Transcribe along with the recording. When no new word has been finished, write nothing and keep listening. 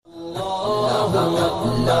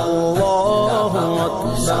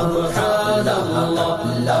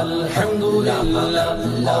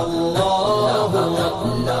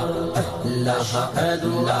أشهد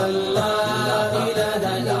أن لا إله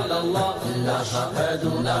إلا الله أشهد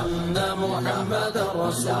أن محمدا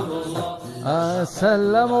رسول الله.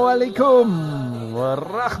 Assalamu alaikum wa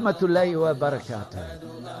rahmatullahi wa barakatuh.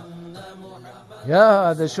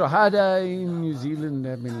 Yeah, the Shahada in New Zealand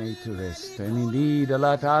have been laid to rest. And indeed,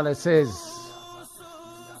 Allah Ta'ala says,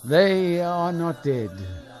 they are not dead,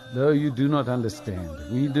 though you do not understand.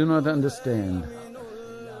 We do not understand.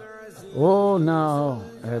 All now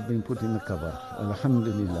have been put in the cover.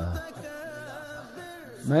 Alhamdulillah.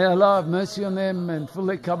 May Allah have mercy on them and fill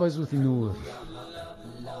their covers with nur.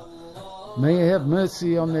 May He have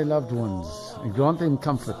mercy on their loved ones and grant them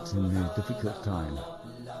comfort in their difficult time.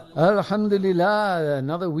 Alhamdulillah,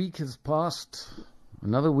 another week has passed.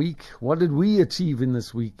 Another week. What did we achieve in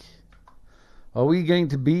this week? Are we going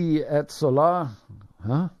to be at Salah?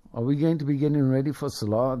 Are we going to be getting ready for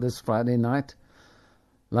Salah this Friday night?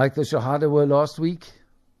 Like the Shahada were last week?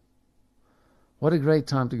 What a great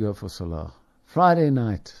time to go for Salah. Friday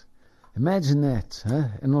night. Imagine that,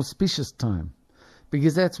 an auspicious time.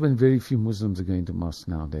 Because that's when very few Muslims are going to mosque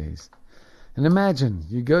nowadays. And imagine,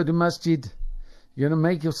 you go to masjid, you're going to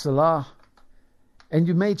make your Salah, and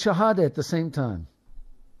you made Shahada at the same time.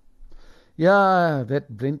 Yeah, that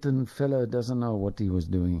Brenton fellow doesn't know what he was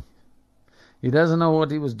doing. He doesn't know what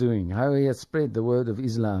he was doing, how he has spread the word of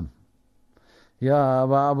Islam. Yeah,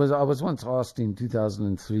 well, I was once asked in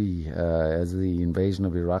 2003, as the invasion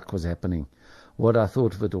of Iraq was happening, what I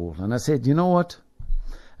thought of it all. And I said, you know what?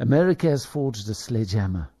 America has forged a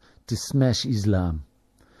sledgehammer to smash Islam.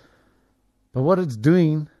 But what it's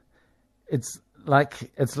doing, it's like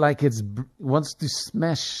it wants to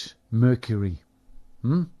smash mercury.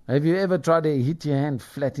 Have you ever tried to hit your hand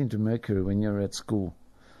flat into mercury when you're at school?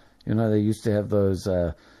 You know, they used to have those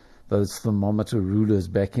thermometer rulers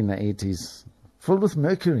back in the 80s. Full with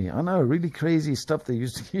mercury. I know, really crazy stuff they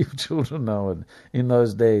used to give children now in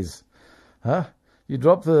those days. You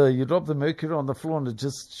drop the mercury on the floor and it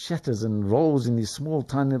just shatters and rolls in these small,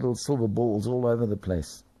 tiny little silver balls all over the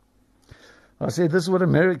place. I said, this is what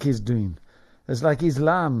America is doing. It's like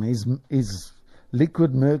Islam is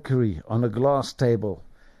liquid mercury on a glass table.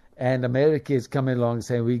 And America is coming along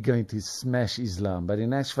saying, we're going to smash Islam. But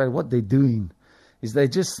in actual fact, what they're doing is they're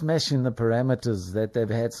just smashing the parameters that they've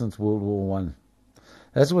had since World War I.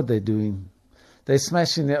 That's what they're doing. They're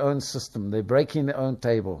smashing their own system. They're breaking their own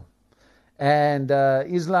table. And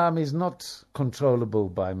Islam is not controllable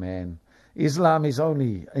by man. Islam is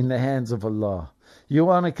only in the hands of Allah. You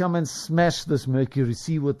want to come and smash this mercury,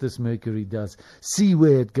 see what this mercury does. See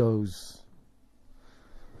where it goes.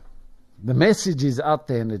 The message is out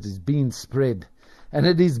there and it is being spread. And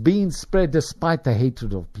it is being spread despite the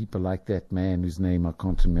hatred of people like that man whose name I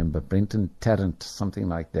can't remember. Brenton Tarrant, something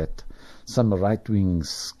like that. Some right-wing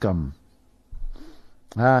scum.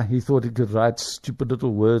 He thought he could write stupid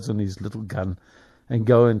little words on his little gun and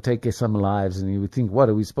go and take some lives. And he would think, what,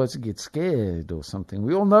 are we supposed to get scared or something?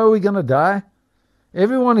 We all know we're going to die.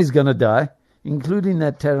 Everyone is going to die, including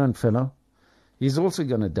that Tarrant fellow. He's also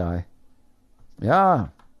going to die. Yeah.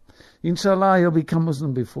 Inshallah, he'll become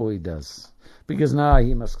Muslim before he does. Because now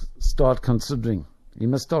he must start considering. He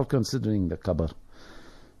must start considering the qabr.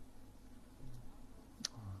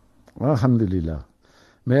 Alhamdulillah.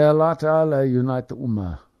 May Allah Ta'ala unite the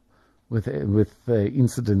Ummah with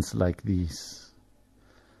incidents like these.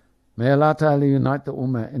 May Allah Ta'ala unite the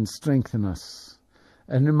Ummah and strengthen us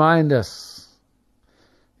and remind us.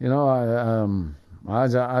 You know,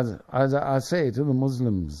 I say to the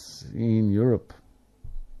Muslims in Europe,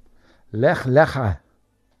 Lech Lecha.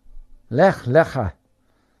 Lech Lecha.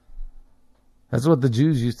 That's what the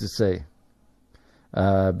Jews used to say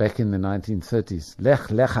back in the 1930s. Lech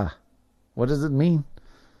Lecha. What does it mean?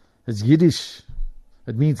 It's Yiddish.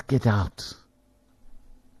 It means get out.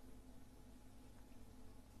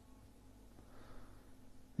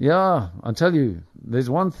 Yeah, I'll tell you, there's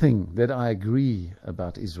one thing that I agree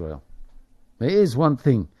about Israel. There is one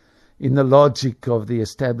thing in the logic of the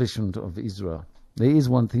establishment of Israel. There is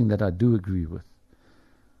one thing that I do agree with.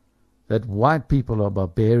 That white people are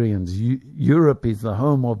barbarians. Europe is the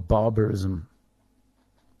home of barbarism.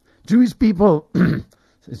 Jewish people,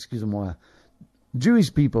 excuse me,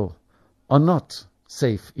 Jewish people are not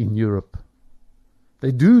safe in Europe.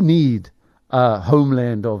 They do need a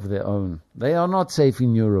homeland of their own. They are not safe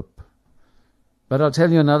in Europe. But I'll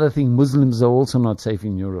tell you another thing, Muslims are also not safe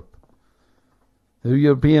in Europe. The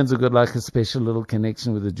Europeans have got like a special little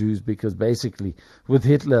connection with the Jews because basically with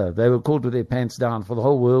Hitler they were caught with their pants down for the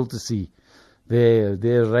whole world to see their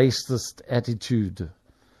racist attitude,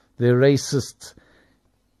 their racist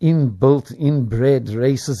inbuilt, inbred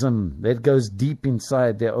racism that goes deep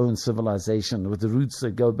inside their own civilization with the roots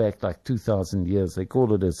that go back like 2,000 years. They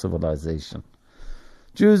call it a civilization.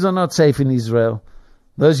 Jews are not safe in Israel.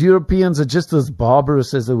 Those Europeans are just as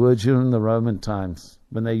barbarous as they were during the Roman times,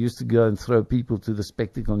 when they used to go and throw people to the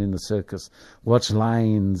spectacle in the circus, watch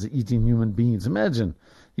lions eating human beings. Imagine,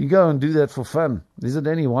 you go and do that for fun. Is it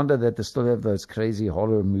any wonder that they still have those crazy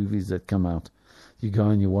horror movies that come out? You go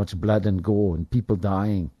and you watch blood and gore and people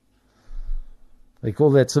dying. They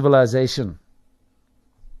call that civilization.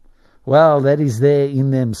 Well, that is there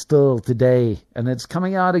in them still today, and it's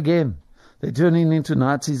coming out again. They're turning into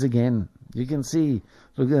Nazis again. You can see,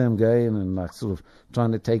 look at them going and like sort of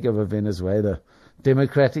trying to take over Venezuela,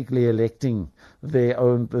 democratically electing their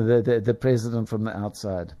own the president from the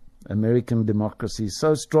outside. American democracy is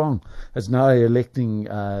so strong, it's now electing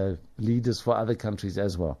leaders for other countries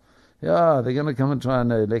as well. Yeah, they're going to come and try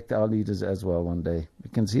and elect our leaders as well one day. We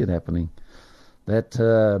can see it happening. That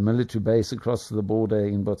military base across the border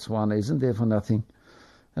in Botswana isn't there for nothing.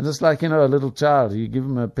 And it's like, a little child. You give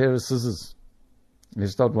him a pair of scissors. They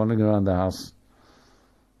start wandering around the house.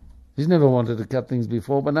 He's never wanted to cut things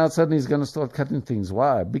before, but now suddenly he's going to start cutting things.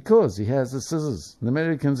 Why? Because he has the scissors. The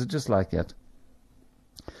Americans are just like that.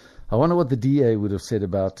 I wonder what the DA would have said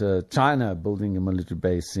about China building a military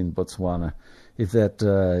base in Botswana. If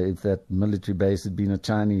that military base had been a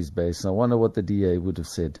Chinese base, I wonder what the DA would have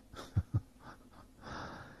said.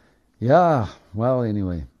 Yeah, well,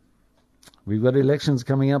 anyway. We've got elections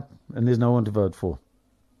coming up, and there's no one to vote for.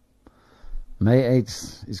 May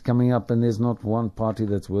 8th is coming up, and there's not one party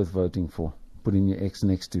that's worth voting for. Putting your X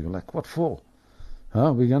next to you. Like, what for?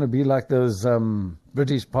 Huh? We're going to be like those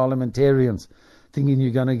British parliamentarians, thinking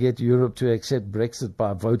you're going to get Europe to accept Brexit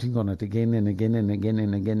by voting on it again and again and again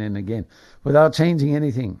and again and again, without changing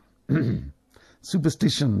anything.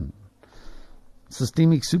 Superstition.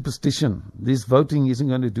 Systemic superstition. This voting isn't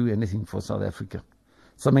going to do anything for South Africa.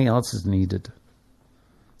 Something else is needed.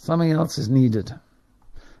 Something else is needed.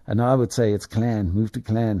 And I would say it's clan. Move to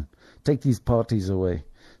clan. Take these parties away.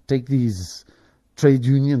 Take these trade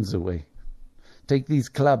unions away. Take these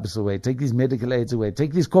clubs away. Take these medical aids away.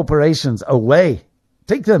 Take these corporations away.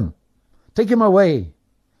 Take them. Take them away.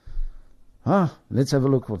 Let's have a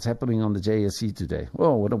look what's happening on the JSE today.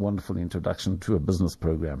 Oh, what a wonderful introduction to a business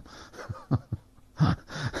program.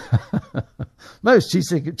 Most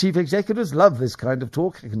chief executives love this kind of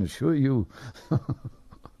talk, I can assure you.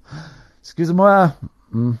 Excuse me.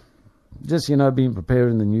 Just, been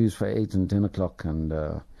preparing the news for 8 and 10 o'clock, and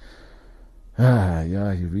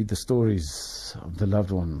you read the stories of the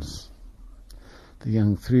loved ones. The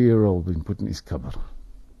young 3-year-old being put in his cupboard.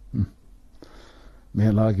 May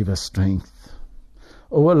Allah give us strength.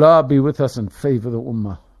 Oh Allah, be with us and favor the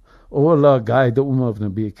Ummah. Oh Allah, guide the Ummah of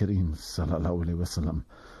Nabi Kareem sallallahu alayhi wa sallam.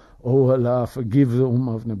 Oh Allah, forgive the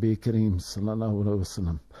Ummah of Nabi Kareem sallallahu alayhi wa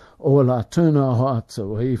sallam. Oh Allah, turn our hearts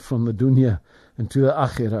away from the dunya and to the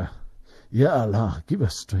akhirah. Ya Allah, give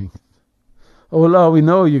us strength. Oh Allah, we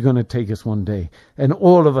know you're going to take us one day, and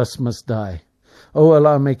all of us must die. Oh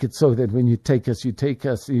Allah, make it so that when you take us, you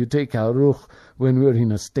take our ruh when we're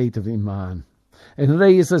in a state of iman. And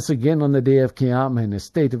raise us again on the day of Qiyamah in a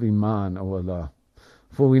state of iman, oh Allah.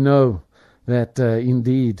 For we know that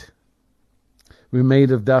indeed we're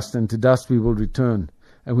made of dust, and to dust we will return,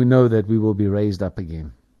 and we know that we will be raised up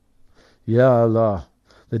again. Ya Allah,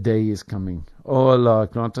 the day is coming. Oh Allah,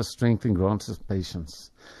 grant us strength and grant us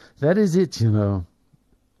patience. That is it,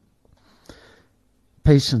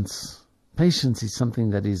 Patience. Patience is something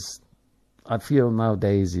that is, I feel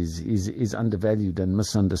nowadays, is undervalued and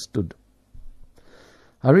misunderstood.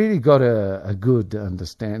 I really got a good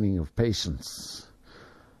understanding of patience.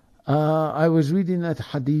 I was reading that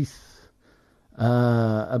hadith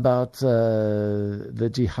about the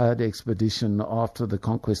jihad expedition after the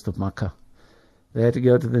conquest of Makkah. They had to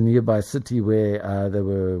go to the nearby city where they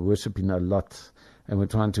were worshipping a lot and were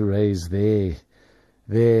trying to raise their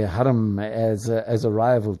haram as a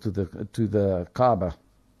rival to the Kaaba.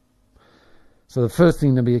 So the first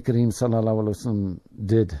thing Nabi Kareem sallallahu alaihi wasallam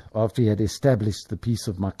did after he had established the peace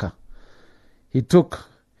of Makkah, he took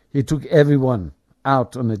everyone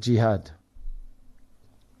out on a jihad.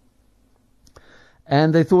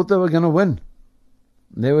 And they thought they were going to win.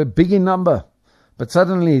 They were big in number, but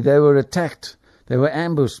suddenly they were attacked. They were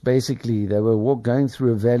ambushed, basically. They were going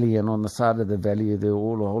through a valley, and on the side of the valley there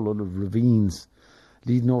were a whole lot of ravines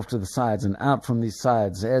leading off to the sides, and out from these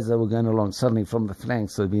sides, as they were going along, suddenly from the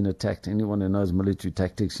flanks they've been attacked. Anyone who knows military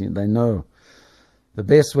tactics, they know the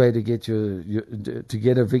best way to get to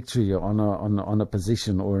get a victory on a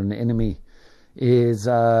position or an enemy is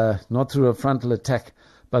not through a frontal attack,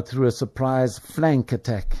 but through a surprise flank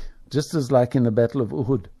attack, just as like in the Battle of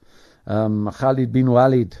Uhud. Khalid bin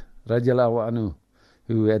Walid, radiallahu anhu,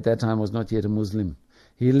 who at that time was not yet a Muslim,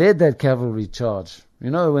 he led that cavalry charge. You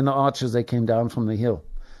know, when the archers, they came down from the hill,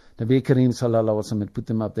 Nabi Kareem sallallahu alaihi wasallam had put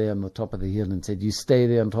them up there on the top of the hill and said, you stay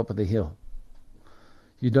there on top of the hill.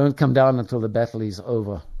 You don't come down until the battle is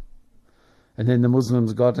over. And then the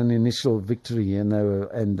Muslims got an initial victory, and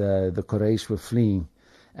the Quraysh were fleeing.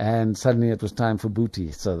 And suddenly it was time for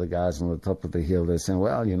booty. So the guys on the top of the hill, they're saying,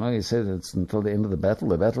 well, you know, you said it's until the end of the battle.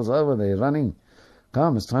 The battle's over. They're running.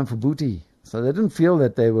 Come, it's time for booty. So they didn't feel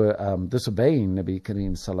that they were disobeying Nabi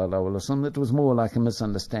Kareem sallallahu alaihi wasallam. It was more like a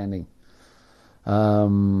misunderstanding.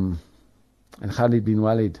 And Khalid bin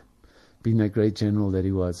Walid, being a great general that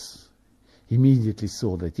he was, immediately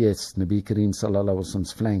saw that, yes, Nabi Kareem sallallahu alaihi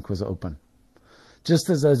wasallam's flank was open. Just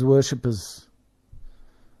as those worshippers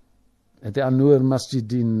at the An-Nur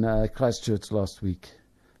Masjid in Christchurch last week,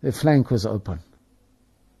 their flank was open.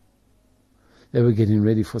 They were getting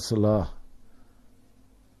ready for Salah.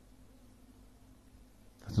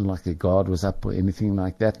 It wasn't like their guard was up or anything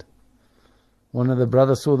like that. One of the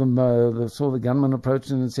brothers saw the gunman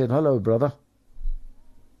approaching and said, hello, brother.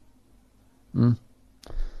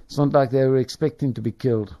 It's not like they were expecting to be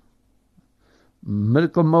killed.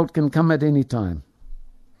 Miracle mode can come at any time.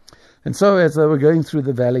 And so as they were going through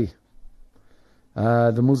the valley,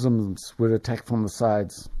 the Muslims were attacked from the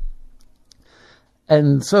sides.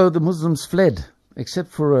 And so the Muslims fled, except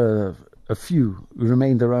for a few who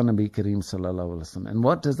remained around Nabi Kareem sallallahu alaihi wasallam. And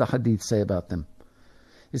what does the hadith say about them?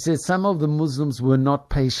 It says some of the Muslims were not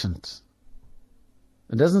patient.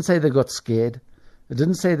 It doesn't say they got scared. It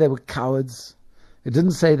didn't say they were cowards. It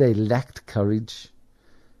didn't say they lacked courage.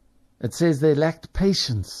 It says they lacked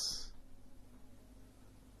patience.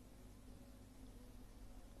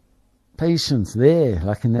 Patience there,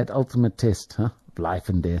 like in that ultimate test, of life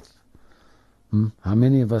and death. How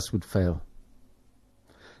many of us would fail?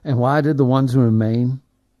 And why did the ones who remain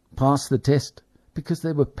pass the test? Because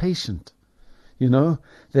they were patient. You know,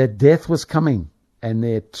 their death was coming and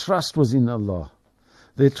their trust was in Allah.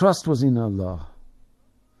 Their trust was in Allah.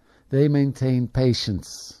 They maintained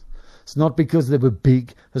patience. It's not because they were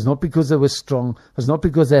big. It's not because they were strong. It's not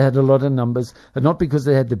because they had a lot of numbers. It's not because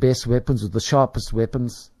they had the best weapons or the sharpest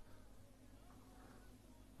weapons.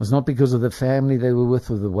 It was not because of the family they were with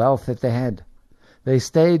or the wealth that they had. They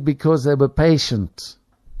stayed because they were patient.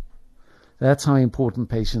 That's how important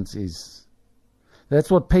patience is. That's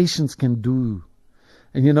what patience can do.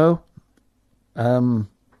 And you know, the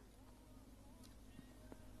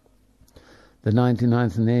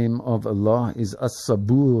 99th name of Allah is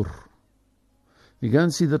As-Sabur. You go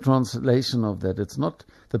and see the translation of that. It's not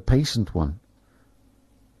the patient one.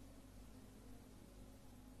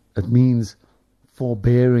 It means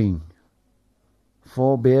forbearing.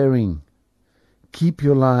 Forbearing. Keep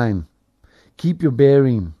your line. Keep your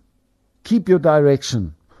bearing. Keep your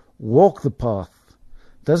direction. Walk the path.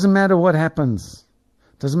 Doesn't matter what happens.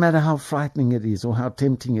 Doesn't matter how frightening it is, or how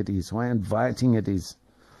tempting it is, or how inviting it is,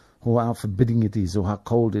 or how forbidding it is, or how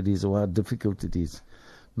cold it is, or how difficult it is.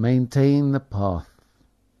 Maintain the path.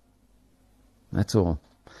 That's all.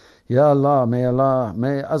 Ya Allah, may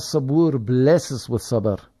As-Sabur bless us with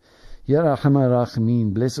sabr. Ya Rahman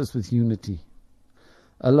Rahimeen, bless us with unity.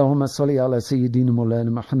 Allahumma salli ala Sayyidina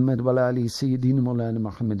Mawlana Muhammad wa ala ali Sayyidina Mawlana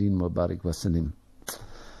Muhammadin wa barik wa sallim.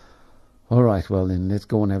 Alright, well then, let's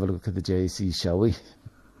go and have a look at the JSE, shall we?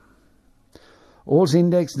 All's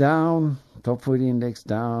index down, top 40 index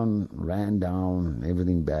down, Rand down,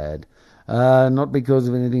 everything bad. Not because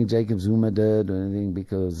of anything Jacob Zuma did or anything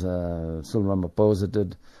because Cyril Ramaphosa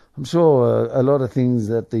did. I'm sure a lot of things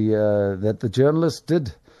that the journalists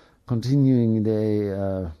did, continuing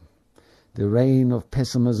the reign of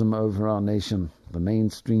pessimism over our nation, the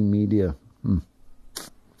mainstream media.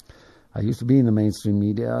 I used to be in the mainstream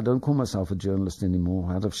media. I don't call myself a journalist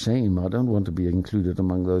anymore, out of shame. I don't want to be included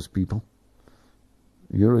among those people.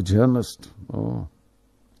 You're a journalist. Oh,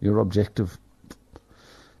 you're objective.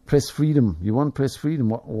 Press freedom. You want press freedom.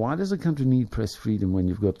 Why does a country need press freedom when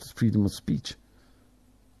you've got freedom of speech?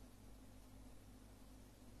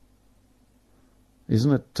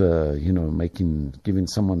 Isn't it, giving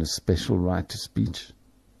someone a special right to speech?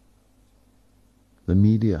 The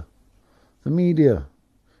media.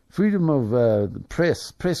 Freedom of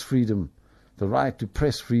press freedom, the right to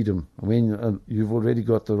press freedom, when you've already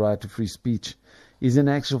got the right to free speech, is in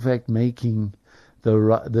actual fact making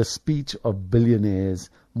the speech of billionaires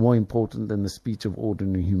more important than the speech of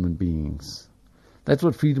ordinary human beings. That's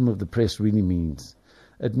what freedom of the press really means.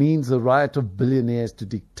 It means the right of billionaires to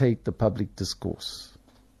dictate the public discourse.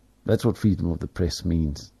 That's what freedom of the press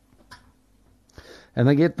means. And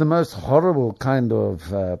they get the most horrible kind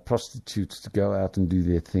of prostitutes to go out and do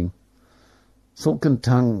their thing. Silken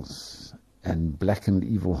tongues and blackened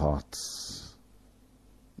evil hearts.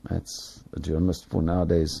 That's a journalist for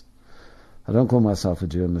nowadays. I don't call myself a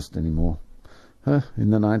journalist anymore. In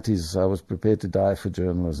the 90s, I was prepared to die for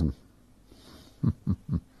journalism.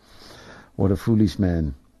 What a foolish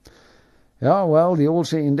man. Yeah, well, the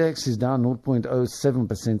all-share index is down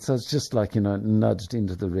 0.07%, so it's just like, nudged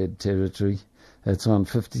into the red territory. It's on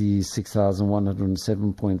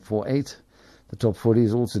 56,107.48. The top 40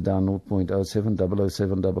 is also down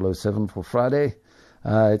 0.07, 007 for Friday.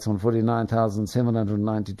 It's on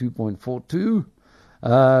 49,792.42.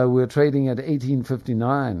 We're trading at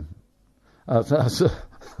 18.59.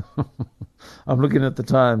 I'm looking at the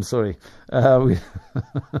time, sorry.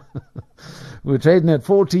 We're trading at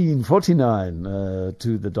 14.49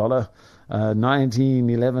 to the dollar,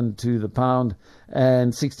 19.11 to the pound,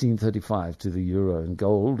 and 16.35 to the euro. And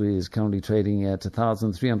gold is currently trading at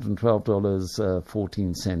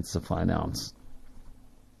 $1,312.14 a fine ounce.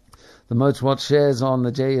 The most watched shares on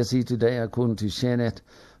the JSE today, according to ShareNet,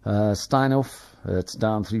 Steinhoff, it's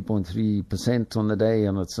down 3.3% on the day,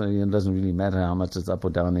 and it doesn't really matter how much it's up or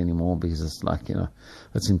down anymore because it's like,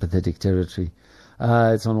 it's in pathetic territory.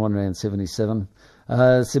 It's on 1 Rand 77.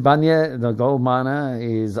 Sibanye, the gold miner,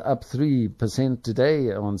 is up 3%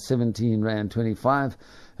 today on 17 Rand 25.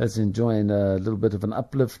 It's enjoying a little bit of an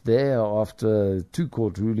uplift there after two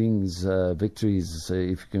court rulings, victories,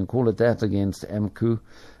 if you can call it that, against AMCU,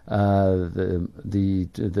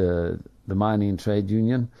 the mining trade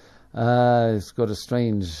union. It's got a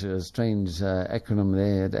strange acronym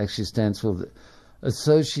there. It actually stands for the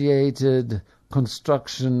Associated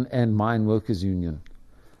Construction and Mine Workers Union,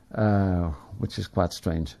 which is quite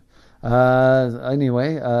strange.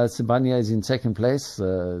 Anyway, Sibanye is in second place.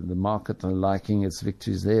 The market are liking its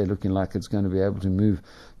victories there, looking like it's going to be able to move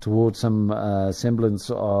towards some semblance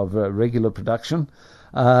of regular production.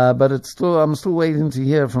 But I'm still waiting to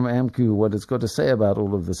hear from AMCU what it's got to say about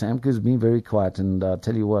all of this. AMCU's been very quiet, and I'll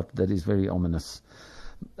tell you what, that is very ominous.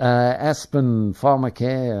 Aspen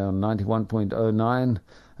Pharmacare on 91.09,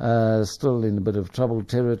 still in a bit of troubled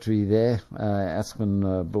territory there.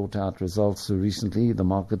 Aspen brought out results recently. The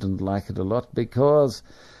market didn't like it a lot because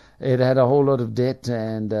it had a whole lot of debt,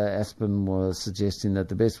 and Aspen was suggesting that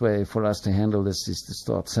the best way for us to handle this is to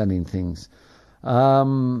start selling things.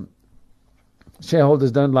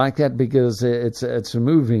 Shareholders don't like that because it's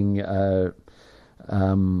removing vigor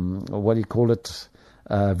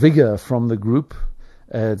from the group.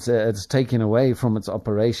 It's taken away from its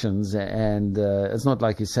operations, and it's not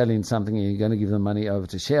like you're selling something and you're going to give the money over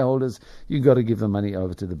to shareholders. You've got to give the money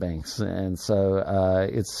over to the banks, and so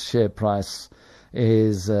its share price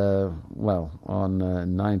is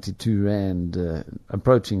on 92 Rand,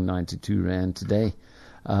 approaching 92 Rand today.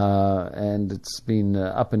 And it's been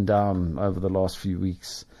up and down over the last few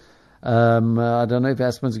weeks. I don't know if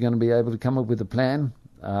Aspen's going to be able to come up with a plan.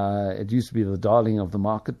 It used to be the darling of the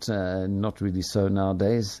market, not really so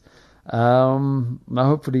nowadays.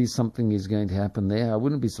 Hopefully something is going to happen there. I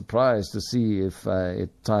wouldn't be surprised to see if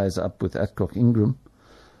it ties up with Adcock Ingram,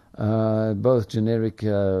 both generic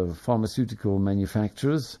pharmaceutical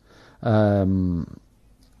manufacturers. The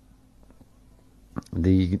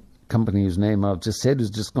company whose name I've just said has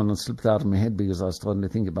just gone and slipped out of my head because I was starting to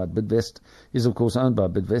think about Bidvest. Is of course owned by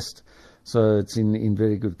Bidvest, so it's in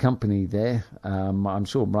very good company there. I'm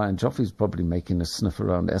sure Brian Joffrey's probably making a sniff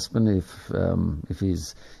around Aspen if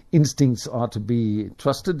his instincts are to be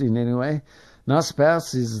trusted in any way.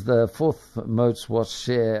 Naspers is the fourth most watched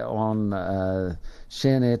share on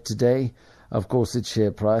ShareNet today. Of course, its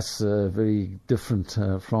share price very different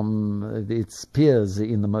from its peers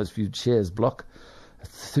in the most viewed shares block.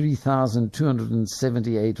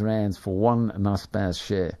 3,278 rands for one Naspers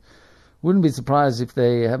share. Wouldn't be surprised if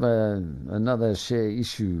they have another share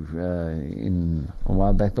issue in a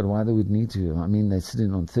while back, but why they would need to? I mean, they're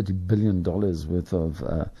sitting on $30 billion worth of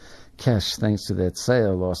cash thanks to that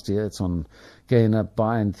sale last year. It's on going up,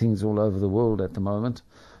 buying things all over the world at the moment.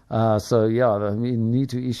 So they need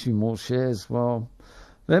to issue more shares. Well,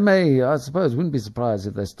 they may, I suppose, wouldn't be surprised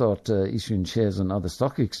if they start issuing shares on other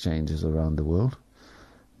stock exchanges around the world.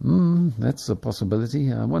 That's a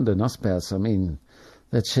possibility. I wonder, Naspers,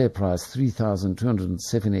 that share price,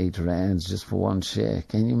 3,278 rands just for one share.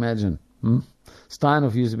 Can you imagine?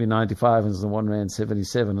 Steinhoff used to be 95 and it's the 1 Rand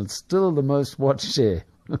 77. It's still the most watched share.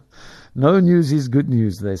 No news is good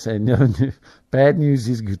news, they say. Bad news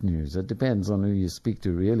is good news. It depends on who you speak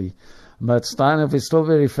to, really. But Steinhoff is still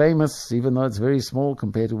very famous, even though it's very small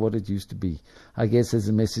compared to what it used to be. I guess there's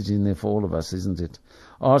a message in there for all of us, isn't it?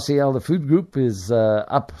 RCL, the food group, is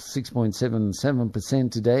up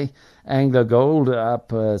 6.77% today. Anglo Gold up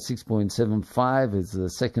 6.75%, is the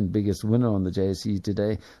second biggest winner on the JSE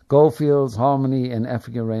today. Goldfields, Harmony, and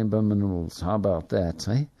African Rainbow Minerals. How about that,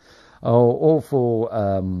 eh? Oh, all four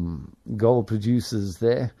gold producers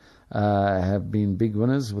there have been big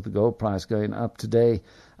winners, with the gold price going up today.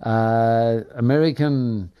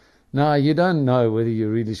 American, now you don't know whether you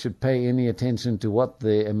really should pay any attention to what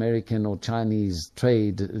the American or Chinese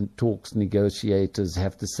trade talks negotiators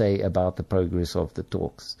have to say about the progress of the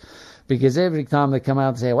talks. Because every time they come out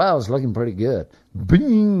and say, well, it's looking pretty good,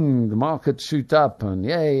 bing, the markets shoot up, and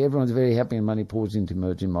yay, everyone's very happy and money pours into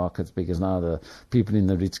emerging markets, because now the people in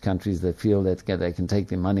the rich countries, they feel that they can take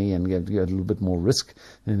their money and get a little bit more risk,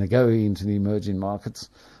 and they go into the emerging markets.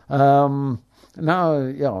 Now,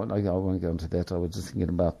 yeah, I won't go into that. I was just thinking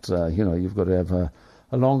about, you've got to have a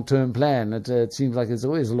long-term plan. It seems like there's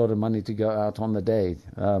always a lot of money to go out on the day,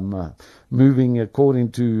 moving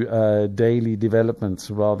according to daily developments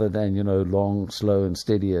rather than, long, slow, and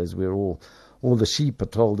steady, as we're all the sheep are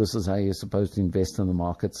told this is how you're supposed to invest in the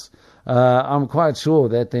markets. I'm quite sure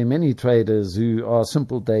that there are many traders who are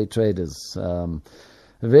simple day traders.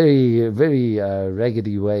 A very, very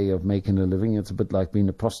raggedy way of making a living. It's a bit like being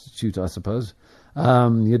a prostitute, I suppose.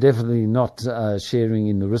 You're definitely not sharing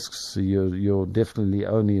in the risks. You're definitely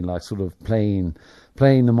only like sort of playing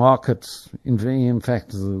the markets. In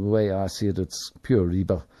fact, the way I see it, it's pure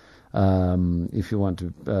riba. If you want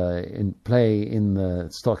to play in the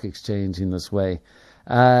stock exchange in this way.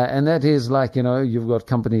 And that is like, you've got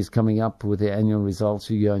companies coming up with their annual results.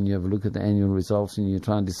 You go and you have a look at the annual results and you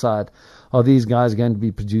try and decide, are these guys going to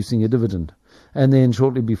be producing a dividend? And then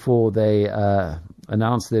shortly before they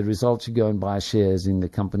announce their results, you go and buy shares in the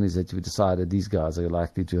companies that you've decided these guys are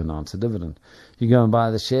likely to announce a dividend. You go and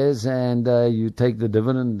buy the shares and you take the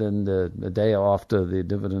dividend, and the day after the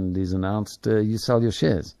dividend is announced, you sell your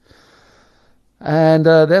shares. And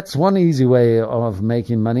that's one easy way of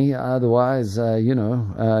making money. Otherwise,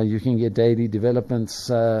 you can get daily developments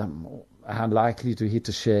are likely to hit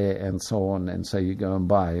a share and so on, and so you go and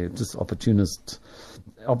buy. Just opportunist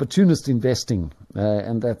investing,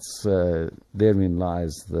 and that's therein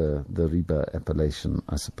lies the riba appellation,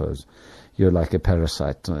 I suppose. You're like a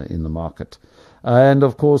parasite in the market. And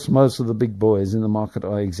of course, most of the big boys in the market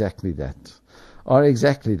are exactly that.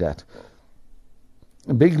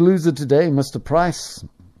 A big loser today, Mr. Price.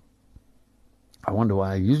 I wonder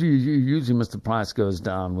why. Usually Mr. Price goes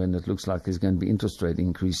down when it looks like there's going to be interest rate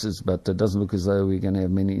increases, but it doesn't look as though we're going to have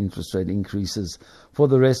many interest rate increases for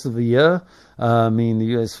the rest of the year.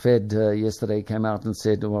 The US Fed yesterday came out and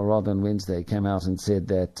said, or rather on Wednesday, came out and said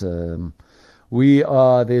that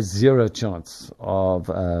there's zero chance of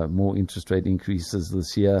more interest rate increases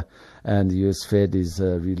this year, and the US Fed is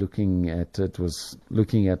looking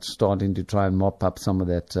at starting to try and mop up some of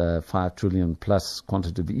that 5 trillion plus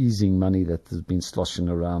quantitative easing money that has been sloshing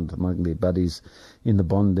around among their buddies in the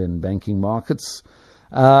bond and banking markets.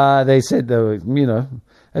 They said, though,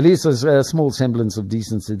 at least there's a small semblance of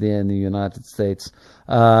decency there in the United States.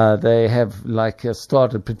 They have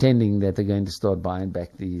started pretending that they're going to start buying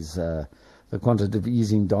back these the quantitative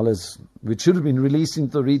easing dollars, which should have been released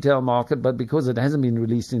into the retail market, but because it hasn't been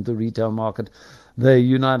released into the retail market, the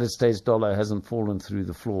United States dollar hasn't fallen through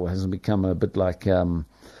the floor, hasn't become a bit like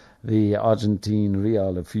the Argentine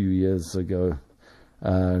real a few years ago.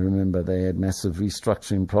 Remember, they had massive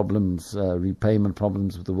restructuring problems, repayment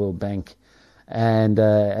problems with the World Bank, and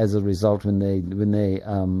as a result, when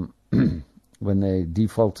they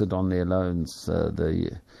defaulted on their loans,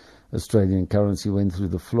 the Australian currency went through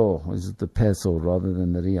the floor. Is it the peso rather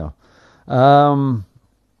than the real?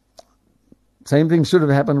 Same thing should have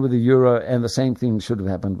happened with the euro, and the same thing should have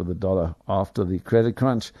happened with the dollar after the credit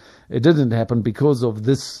crunch. It didn't happen because of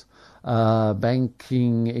this.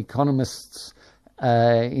 Banking economists,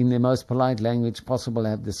 in the most polite language possible,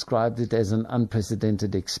 have described it as an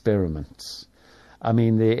unprecedented experiment. I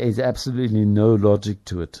mean, there is absolutely no logic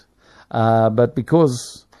to it. But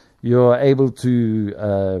because you're able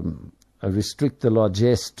to restrict the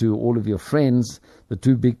largesse to all of your friends, the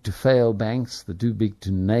too big to fail banks, the too big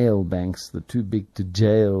to nail banks, the too big to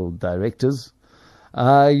jail directors,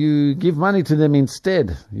 you give money to them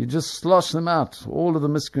instead. You just slosh them out, all of the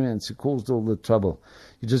miscreants who caused all the trouble.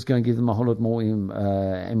 You're just going to give them a whole lot more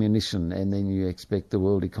ammunition, and then you expect the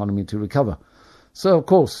world economy to recover. So, of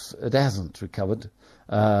course, it hasn't recovered.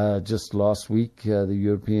 Just last week, the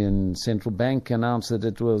European Central Bank announced that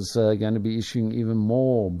it was going to be issuing even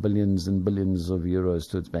more billions and billions of euros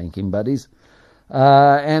to its banking buddies.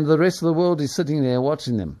 And the rest of the world is sitting there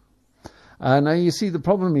watching them. Now, you see, the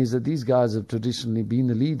problem is that these guys have traditionally been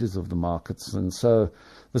the leaders of the markets. And so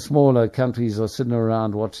the smaller countries are sitting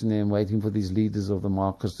around watching them, waiting for these leaders of the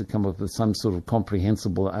markets to come up with some sort of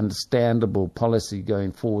comprehensible, understandable policy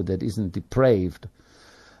going forward that isn't depraved.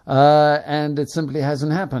 And it simply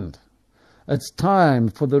hasn't happened. It's time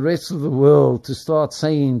for the rest of the world to start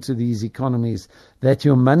saying to these economies that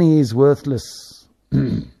your money is worthless,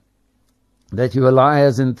 that you are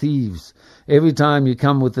liars and thieves. Every time you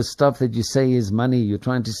come with the stuff that you say is money, you're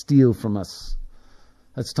trying to steal from us.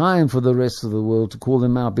 It's time for the rest of the world to call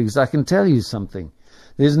them out, because I can tell you something.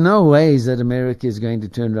 There's no ways that America is going to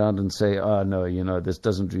turn around and say, oh, no, this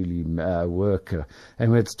doesn't really work.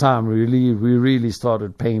 And it's time we really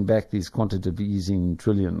started paying back these quantitative easing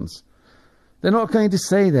trillions. They're not going to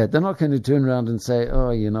say that. They're not going to turn around and say,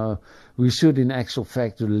 oh, we should in actual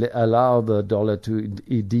fact allow the dollar to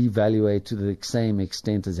devaluate to the same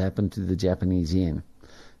extent as happened to the Japanese yen.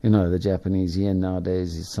 The Japanese yen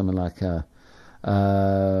nowadays is something like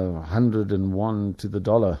 101 to the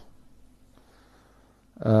dollar.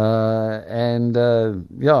 That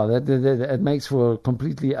makes for a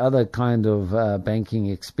completely other kind of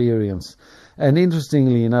banking experience. And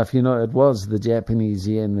interestingly enough, it was the Japanese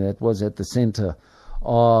yen that was at the center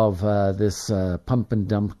of this pump and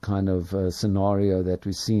dump kind of scenario that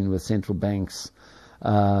we've seen with central banks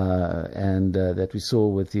and that we saw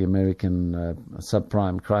with the American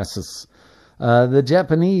subprime crisis. The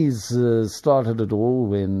Japanese started it all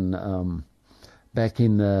when back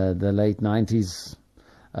in the late 90s.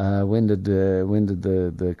 When did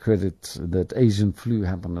the credit that Asian flu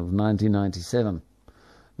happened? Of 1997.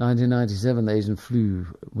 1997, the Asian flu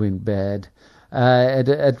went bad.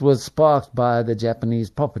 It was sparked by the Japanese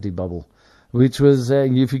property bubble, which was,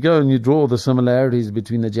 if you go and you draw the similarities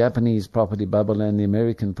between the Japanese property bubble and the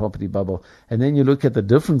American property bubble, and then you look at the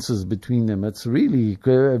differences between them, it's really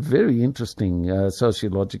a very interesting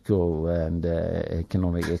sociological and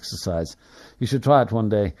economic exercise. You should try it one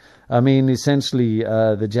day. I mean, essentially,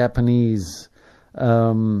 the Japanese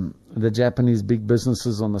big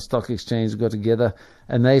businesses on the stock exchange got together,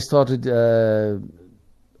 and they started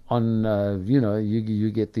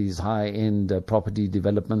you get these high-end property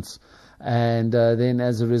developments, and then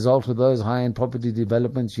as a result of those high-end property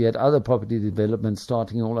developments, you had other property developments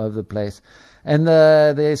starting all over the place. And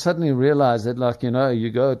they suddenly realized that,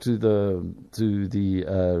 you go to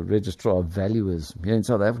the registrar of valuers. Here in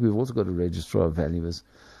South Africa, we've also got a registrar of valuers.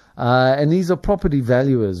 And these are property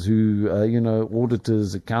valuers who,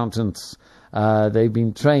 auditors, accountants. They've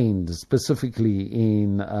been trained specifically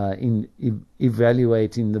in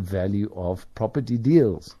evaluating the value of property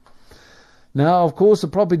deals. Now, of course, a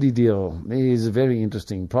property deal is very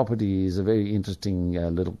interesting. Property is a very interesting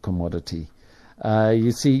little commodity.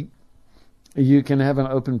 You see, you can have an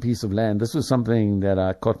open piece of land. This was something that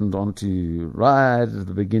I cottoned onto right at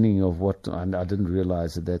the beginning of what I didn't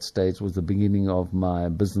realize at that stage was the beginning of my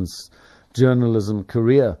business journalism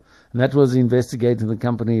career. And that was investigating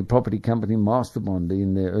the property company Masterbond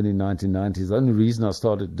in the early 1990s. The only reason I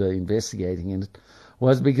started investigating it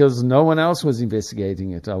was because no one else was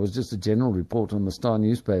investigating it. I was just a general reporter on the Star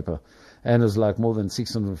newspaper. And it was like more than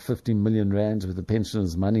 650 million rands with the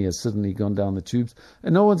pensioners' money has suddenly gone down the tubes.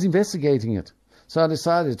 And no one's investigating it. So I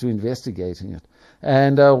decided to investigating it.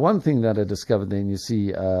 And one thing that I discovered then, you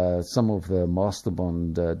see, some of the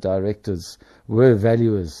Masterbond directors were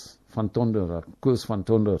valuers. Van Tonder, Koos Van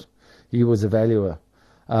Tonder, he was a valuer.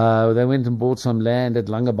 They went and bought some land at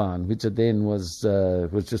Langebaan, which then was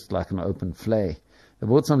just like an open flay. They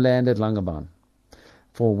bought some land at Langebaan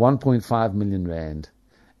for 1.5 million rand.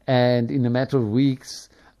 And in a matter of weeks,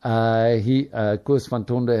 Koos Van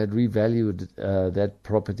Tonder had revalued that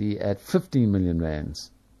property at 15 million rands.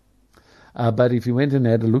 But if you went and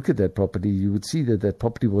had a look at that property, you would see that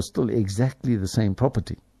property was still exactly the same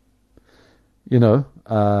property.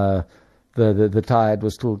 The tide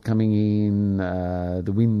was still coming in,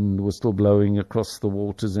 the wind was still blowing across the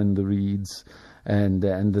waters and the reeds and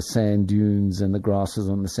the sand dunes and the grasses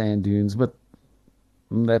on the sand dunes, but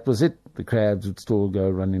that was it. The crabs would still go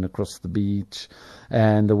running across the beach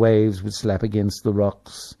and the waves would slap against the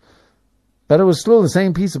rocks. But it was still the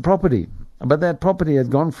same piece of property. But that property had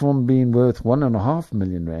gone from being worth 1.5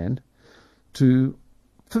 million rand to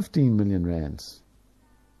 15 million rands.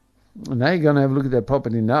 And now you're going to have a look at that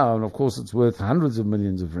property now, and of course it's worth hundreds of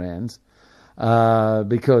millions of rands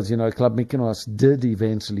because, Club Mykonos did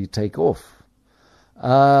eventually take off.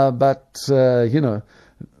 But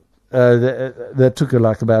that took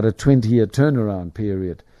like about a 20-year turnaround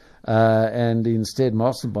period. And instead,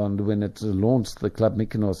 Masterbond, when it launched the Club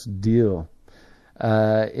Mykonos deal,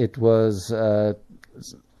 it was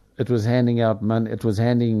handing out money. It was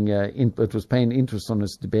paying interest on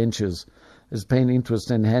its debentures. It was paying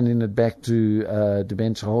interest and handing it back to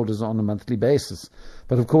debenture holders on a monthly basis.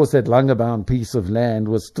 But of course, that Langerbound piece of land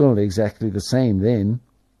was still exactly the same then.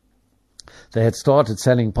 They had started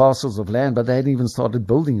selling parcels of land, but they hadn't even started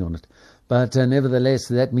building on it. But nevertheless,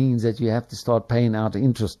 that means that you have to start paying out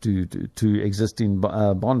interest to existing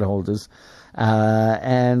bondholders.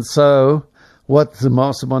 And so what the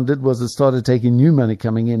Masterbond did was it started taking new money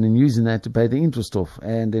coming in and using that to pay the interest off,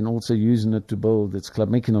 and then also using it to build its Club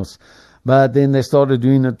Mykonos. But then they started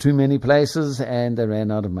doing it too many places, and they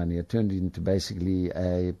ran out of money. It turned into basically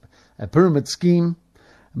a pyramid scheme.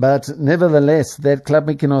 But nevertheless, that Club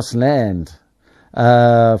Mykonos land,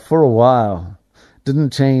 for a while,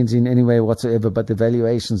 didn't change in any way whatsoever, but the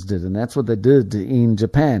valuations did. And that's what they did in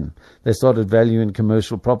Japan. They started valuing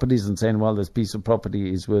commercial properties and saying, well, this piece of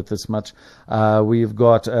property is worth this much. We've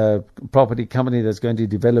got a property company that's going to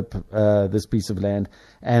develop this piece of land,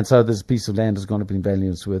 and so this piece of land is going to be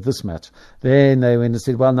valued worth this much. Then they went and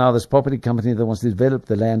said, well, now this property company that wants to develop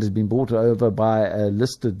the land has been bought over by a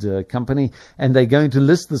listed company, and they're going to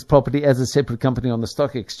list this property as a separate company on the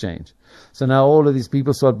stock exchange. So now all of these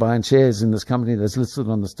people start buying shares in this company that's listed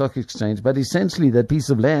on the stock exchange, but essentially that piece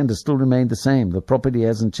of land has still remained the same. The property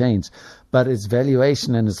hasn't changed, but its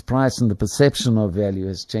valuation and its price and the perception of value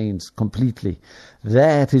has changed completely.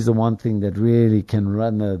 That is the one thing that really can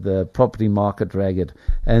run the property market ragged.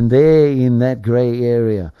 And there in that grey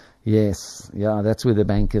area, that's where the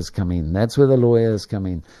bankers come in. That's where the lawyers come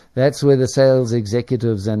in. That's where the sales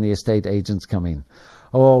executives and the estate agents come in.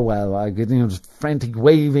 Oh, well, I get frantic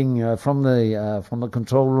waving from the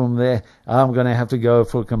control room there. I'm going to have to go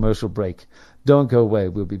for a commercial break. Don't go away.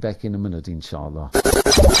 We'll be back in a minute, inshallah.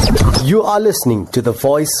 You are listening to the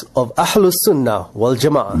voice of Ahlus Sunnah wal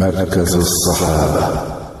Jama'ah.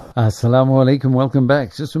 Assalamu alaikum. Welcome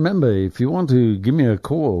back. Just remember, if you want to give me a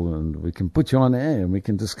call and we can put you on air and we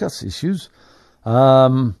can discuss issues. I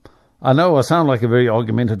know I sound like a very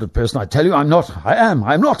argumentative person. I tell you, I'm not. I am.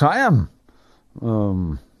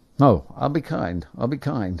 No, I'll be kind.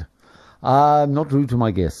 I'm not rude to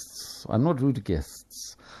my guests. I'm not rude to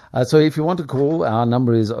guests. So if you want to call, our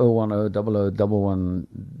number is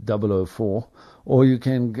 010-0011-004, or you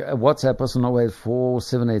can WhatsApp us on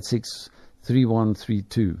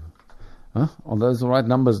 084-786-3132. Are those the right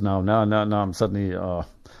numbers now? No, I'm suddenly, I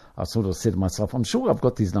sort of said to myself, I'm sure I've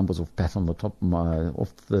got these numbers off pat on the top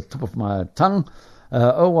of my tongue.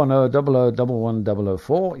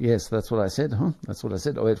 010-0011-004. Yes, that's what I said. That's what I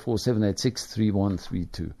said.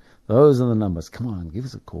 084-786-3132. Those are the numbers. Come on, give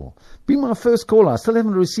us a call. Be my first caller. I still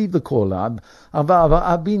haven't received the call. I've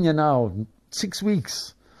been here now 6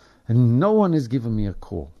 weeks, and no one has given me a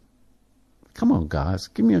call. Come on, guys,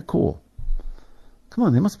 give me a call. Come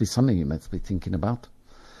on, there must be something you must be thinking about.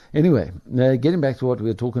 Anyway, getting back to what we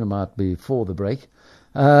were talking about before the break.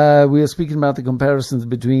 We were speaking about the comparisons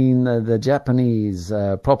between the Japanese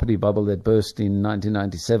property bubble that burst in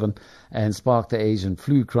 1997 and sparked the Asian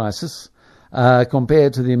flu crisis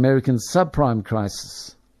compared to the American subprime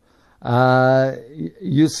crisis.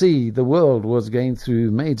 You see, the world was going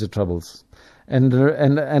through major troubles, and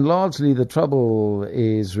largely the trouble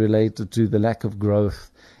is related to the lack of growth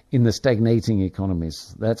in the stagnating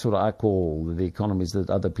economies. That's what I call the economies that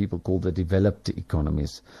other people call the developed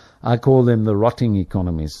economies. I call them the rotting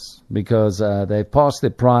economies because they've passed their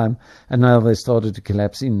prime and now they started to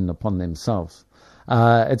collapse in upon themselves.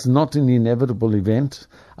 It's not an inevitable event.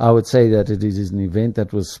 I would say that it is an event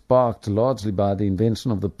that was sparked largely by the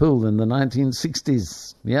invention of the pill in the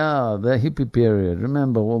 1960s. Yeah, the hippie period.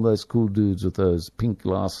 Remember all those cool dudes with those pink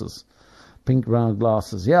glasses, pink round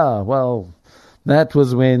glasses. Yeah, well, that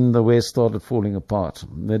was when the West started falling apart.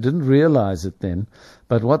 They didn't realize it then,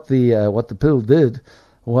 but what the pill did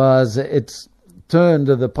was it turned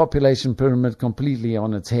the population pyramid completely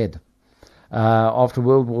on its head. After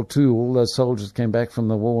World War II, all those soldiers came back from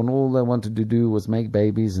the war, and all they wanted to do was make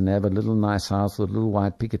babies and have a little nice house with a little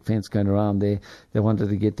white picket fence going around there. They wanted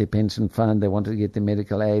to get their pension fund. They wanted to get their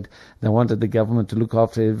medical aid. They wanted the government to look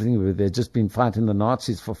after everything. They'd just been fighting the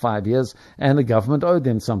Nazis for 5 years, and the government owed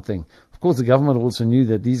them something. Of course, the government also knew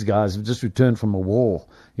that these guys have just returned from a war.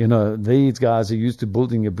 These guys are used to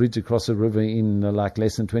building a bridge across a river in like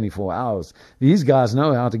less than 24 hours. These guys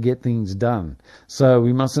know how to get things done. So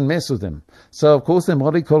we mustn't mess with them. So, of course, they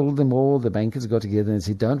mollycoddled them all. The bankers got together and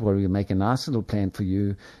said, don't worry, we'll make a nice little plan for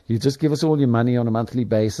you. You just give us all your money on a monthly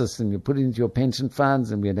basis and you put it into your pension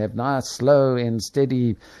funds, and we'll have nice, slow and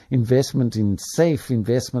steady investment in safe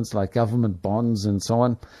investments like government bonds and so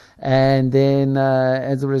on. And then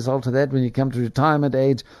as a result of that, when you come to retirement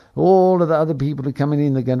age, all of the other people are coming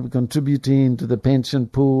in, they're going to be contributing to the pension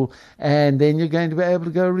pool, and then you're going to be able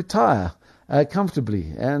to go retire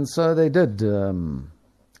comfortably. And so they did.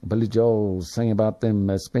 Billy Joel sang about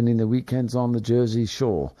them spending their weekends on the Jersey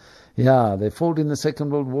Shore. Yeah, they fought in the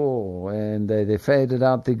Second World War, and they faded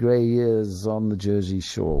out their grey years on the Jersey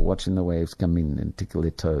Shore, watching the waves come in and tickle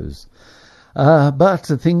their toes. But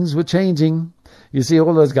things were changing. You see,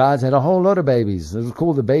 all those guys had a whole lot of babies. It was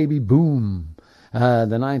called the baby boom. The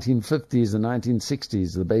 1950s, the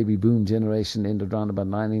 1960s, the baby boom generation ended around about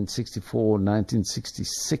 1964,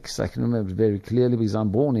 1966. I can remember very clearly because I'm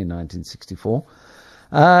born in 1964.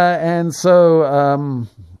 And so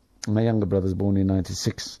my younger brother's born in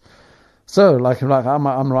 96. So, like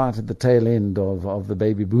I'm right at the tail end of the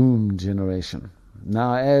baby boom generation.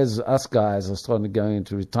 Now, as us guys are starting to go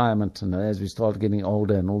into retirement, and as we start getting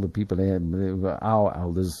older, and all the people there, our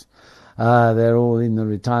elders, they're all in the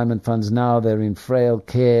retirement funds now. They're in frail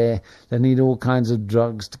care. They need all kinds of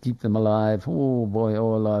drugs to keep them alive. Oh boy,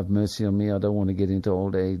 oh Allah have mercy on me. I don't want to get into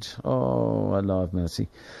old age. Oh, Allah have mercy.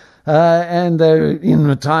 And they're in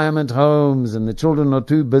retirement homes, and the children are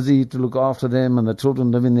too busy to look after them, and the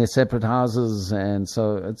children live in their separate houses, and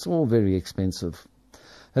so it's all very expensive.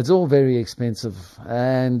 It's all very expensive,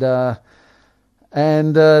 and that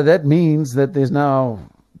means that there's now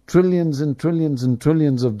trillions and trillions and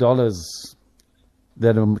trillions of dollars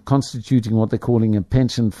that are constituting what they're calling a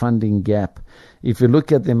pension funding gap. If you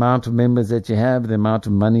look at the amount of members that you have, the amount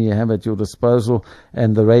of money you have at your disposal,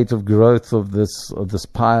 and the rate of growth of this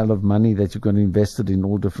pile of money that you're going to invest it in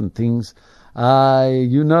all different things,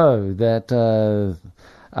 you know that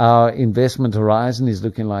our investment horizon is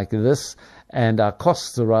looking like this, and our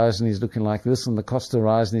cost horizon is looking like this, and the cost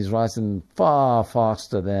horizon is rising far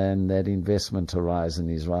faster than that investment horizon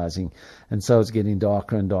is rising. And so it's getting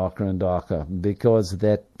darker and darker and darker because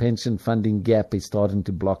that pension funding gap is starting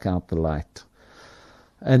to block out the light.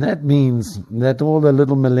 And that means that all the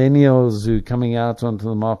little millennials who are coming out onto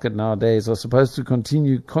the market nowadays are supposed to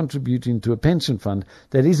continue contributing to a pension fund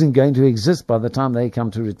that isn't going to exist by the time they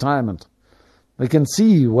come to retirement. They can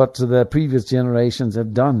see what the previous generations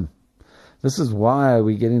have done. This is why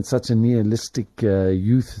we're getting such a nihilistic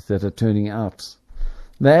youth that are turning out.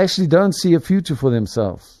 They actually don't see a future for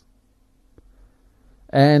themselves.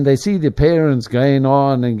 And they see their parents going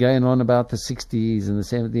on about the 60s and the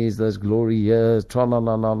 70s, those glory years,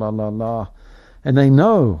 tra-la-la-la-la-la-la. And they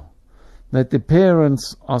know that the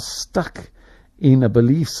parents are stuck in a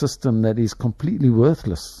belief system that is completely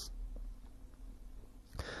worthless.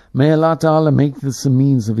 May Allah Ta'ala make this a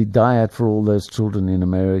means of hidayat for all those children in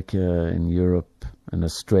America, in Europe, and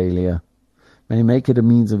Australia. May He make it a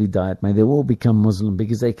means of hidayat. May they all become Muslim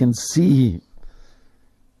because they can see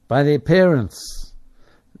by their parents.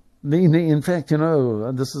 In fact,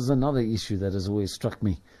 this is another issue that has always struck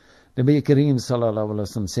me. Nabi Kareem Sallallahu Alaihi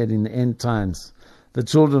Wasallam said in the end times, the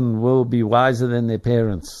children will be wiser than their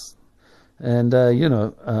parents. And,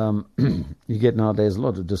 you get nowadays a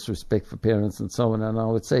lot of disrespect for parents and so on. And I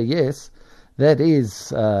would say, yes, that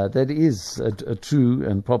is a true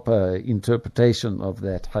and proper interpretation of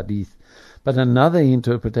that hadith. But another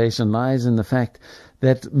interpretation lies in the fact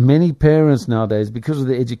that many parents nowadays, because of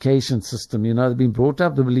the education system, they've been brought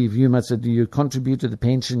up to believe you contribute to the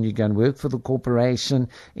pension, you go and work for the corporation,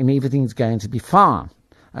 and everything's going to be fine.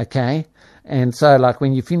 Okay? And so, like,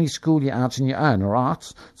 when you finish school, you're out on your own, all right?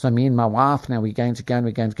 So me and my wife, now we're going to go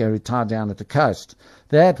retire down at the coast.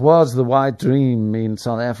 That was the white dream in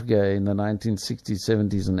South Africa in the 1960s,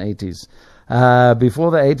 70s, and 80s. Before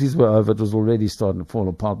the 80s were over, it was already starting to fall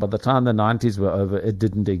apart. By the time the 90s were over, it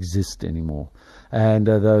didn't exist anymore. And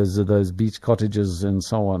those beach cottages and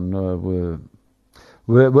so on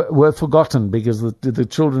were forgotten because the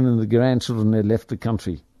children and the grandchildren had left the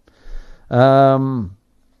country.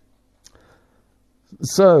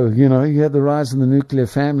 So, you had the rise of the nuclear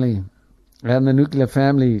family. And the nuclear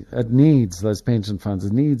family, it needs those pension funds.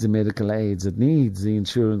 It needs the medical aids. It needs the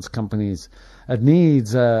insurance companies. It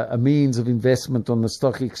needs a means of investment on the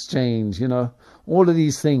stock exchange. All of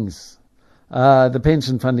these things. The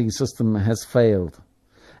pension funding system has failed.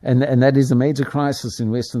 And that is a major crisis in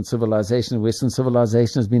Western civilization. Western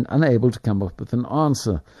civilization has been unable to come up with an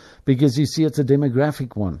answer because you see it's a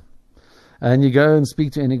demographic one. And you go and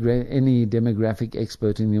speak to any demographic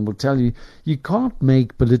expert, and he will tell you you can't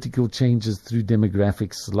make political changes through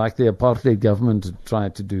demographics like the apartheid government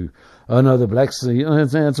tried to do. Oh no, the blacks.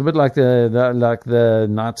 It's a bit like the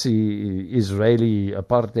Nazi Israeli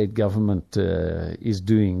apartheid government is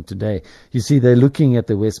doing today. You see, they're looking at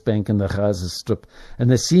the West Bank and the Gaza Strip, and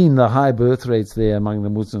they're seeing the high birth rates there among the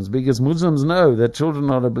Muslims, because Muslims know that children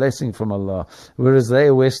are a blessing from Allah, whereas they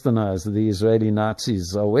are westernized. The Israeli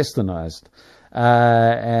Nazis are westernized.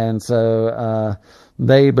 And so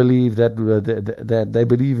they believe that they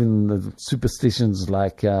believe in the superstitions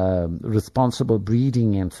like responsible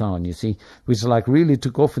breeding and so on, you see, which like really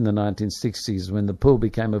took off in the 1960s when the pill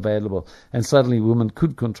became available, and suddenly women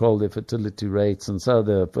could control their fertility rates, and so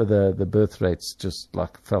the birth rates just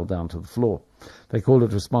like fell down to the floor. They call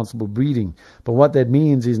it responsible breeding. But what that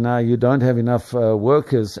means is now you don't have enough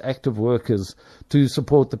workers, active workers, to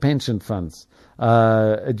support the pension funds.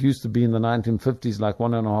 It used to be in the 1950s like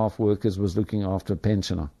 1.5 workers was looking after a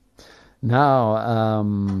pensioner. Now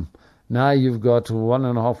you've got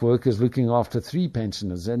 1.5 workers looking after 3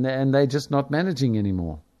 pensioners, and they're just not managing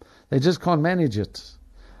anymore. They just can't manage it.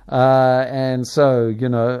 And so,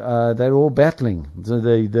 they're all battling.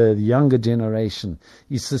 The younger generation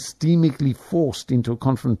is systemically forced into a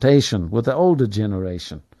confrontation with the older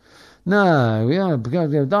generation. No, I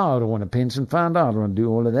don't want a pension fund. I don't want to do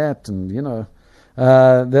all of that. And,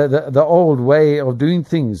 the old way of doing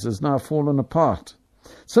things has now fallen apart.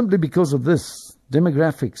 Simply because of this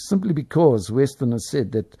demographics, simply because Westerners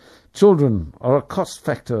said that children are a cost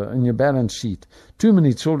factor in your balance sheet. Too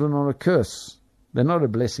many children are a curse. They're not a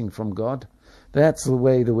blessing from God. That's the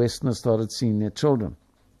way the Westerners started seeing their children.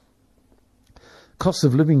 Cost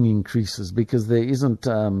of living increases because there isn't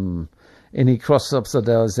any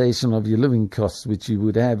cross-subsidization of your living costs, which you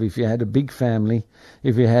would have if you had a big family,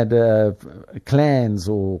 if you had clans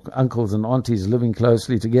or uncles and aunties living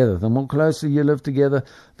closely together. The more closely you live together,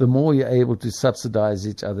 the more you're able to subsidize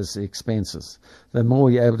each other's expenses. The more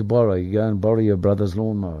you're able to borrow. You go and borrow your brother's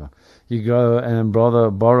lawnmower. You go and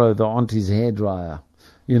borrow the auntie's hairdryer.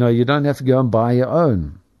 You don't have to go and buy your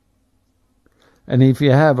own. And if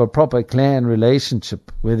you have a proper clan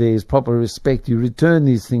relationship where there is proper respect, you return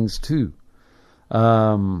these things too.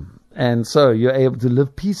 And so you're able to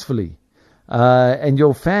live peacefully. And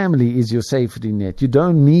your family is your safety net. You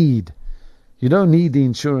don't need the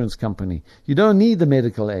insurance company. You don't need the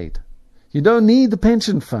medical aid. You don't need the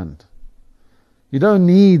pension fund. You don't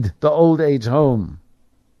need the old age home.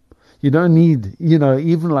 You don't need,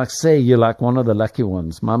 even like say you're like one of the lucky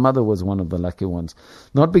ones. My mother was one of the lucky ones.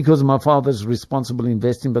 Not because my father's responsible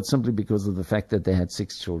investing, but simply because of the fact that they had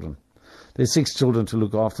 6 children. There's 6 children to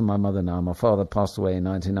look after my mother now. My father passed away in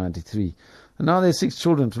 1993. And now there's 6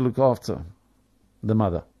 children to look after the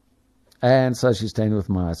mother. And so she's staying with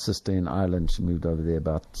my sister in Ireland. She moved over there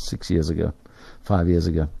about 5 years ago.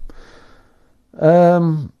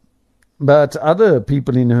 But other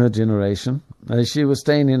people in her generation, she was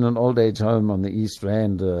staying in an old age home on the East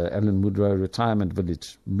Rand, Alan Woodrow Retirement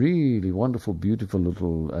Village. Really wonderful, beautiful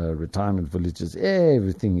little retirement villages.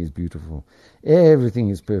 Everything is beautiful. Everything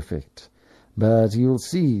is perfect. But you'll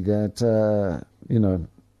see that,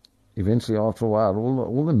 eventually after a while,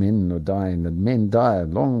 all the men are dying. The men die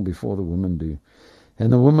long before the women do.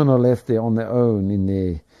 And the women are left there on their own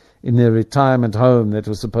in their retirement home that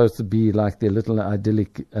was supposed to be like their little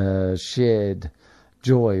idyllic shared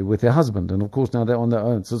joy with their husband. And of course now they're on their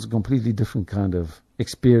own, so it's a completely different kind of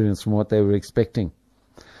experience from what they were expecting.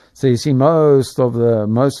 So you see most of the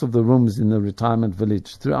rooms in the retirement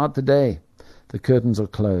village throughout the day, the curtains are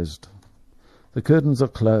closed. The curtains are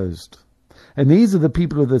closed. And these are the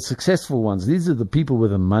people who are the successful ones. These are the people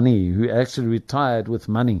with the money who actually retired with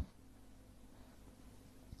money.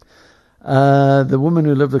 The woman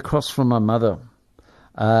who lived across from my mother,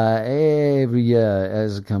 every year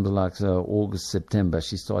as it comes like August, September,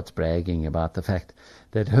 she starts bragging about the fact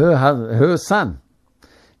that her son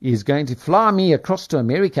is going to fly me across to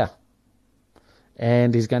America.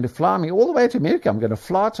 And he's going to fly me all the way to America. I'm going to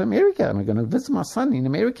fly to America and I'm going to visit my son in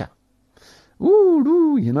America.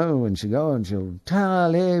 Ooh, and she'll go and she'll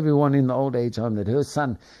tell everyone in the old age home that her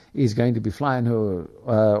son is going to be flying her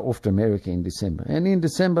off to America in December. And in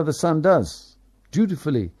December, the son does,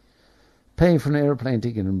 dutifully, pay for an airplane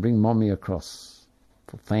ticket and bring mommy across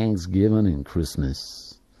for Thanksgiving and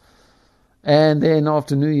Christmas. And then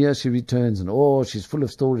after New Year, she returns and she's full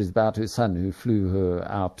of stories about her son who flew her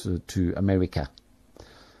out to America.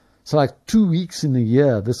 So like 2 weeks in the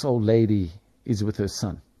year, this old lady is with her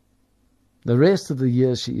son. The rest of the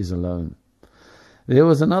year she is alone. There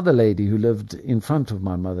was another lady who lived in front of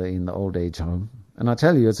my mother in the old age home. And I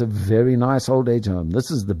tell you, it's a very nice old age home.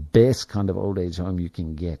 This is the best kind of old age home you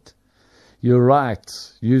can get. You're right.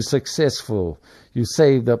 You're successful. You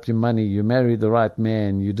saved up your money. You married the right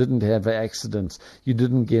man. You didn't have accidents. You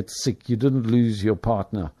didn't get sick. You didn't lose your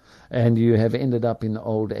partner. And you have ended up in the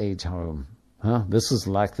old age home. This is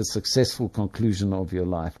like the successful conclusion of your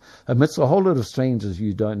life. Amidst a whole lot of strangers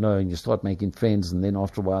you don't know, and you start making friends, and then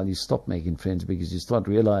after a while you stop making friends because you start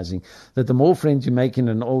realizing that the more friends you make in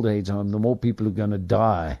an old age home, the more people are going to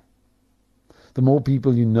die. The more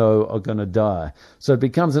people you know are going to die. So it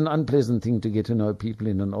becomes an unpleasant thing to get to know people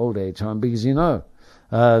in an old age home because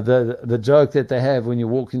the joke that they have when you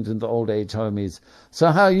walk into the old age home is,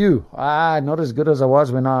 so how are you? Not as good as I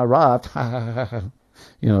was when I arrived.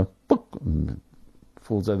 And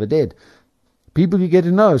falls over dead. People you get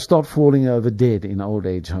to know start falling over dead in old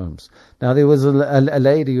age homes. Now there was a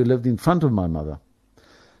lady who lived in front of my mother.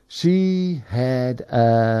 She had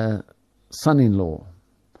a son-in-law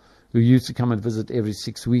who used to come and visit every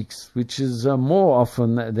 6 weeks, which is more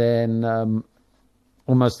often than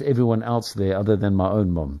almost everyone else there other than my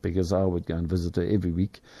own mom, because I would go and visit her every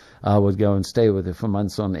week. I would go and stay with her for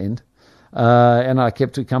months on end. And I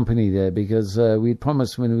kept her company there because we'd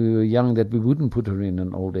promised when we were young that we wouldn't put her in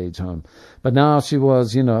an old age home. But now she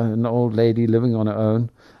was, an old lady living on her own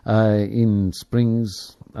in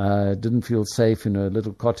Springs. Didn't feel safe in her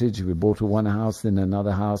little cottage. We bought her one house, then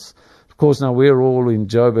another house. Of course, now we're all in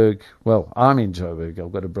Joburg. Well, I'm in Joburg.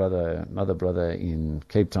 I've got another brother in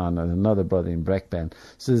Cape Town, and another brother in Brakpan.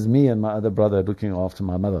 So there's me and my other brother looking after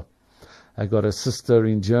my mother. I got a sister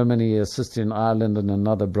in Germany, a sister in Ireland, and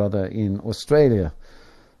another brother in Australia.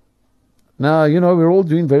 Now, we're all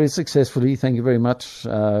doing very successfully, thank you very much.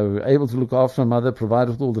 We're able to look after our mother, provide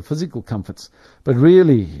with all the physical comforts. But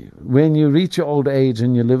really, when you reach your old age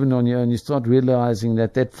and you're living on your own, you start realizing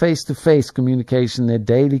that face-to-face communication, that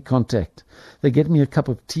daily contact, they get me a cup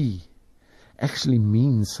of tea, actually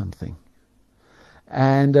means something.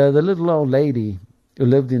 And the little old lady who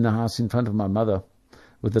lived in the house in front of my mother,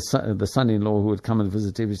 with the son-in-law who would come and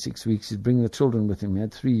visit every 6 weeks, he'd bring the children with him. He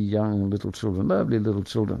had 3 young little children, lovely little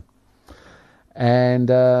children. And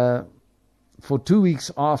for 2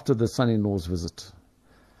 weeks after the son-in-law's visit,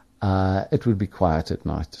 it would be quiet at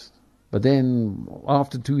night. But then,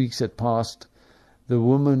 after 2 weeks had passed, the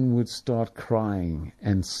woman would start crying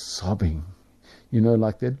and sobbing.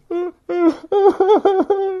 Like that.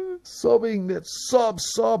 Sobbing, that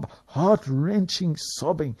sob, heart-wrenching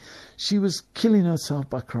sobbing. She was killing herself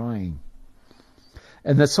by crying.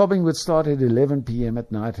 And the sobbing would start at 11 p.m.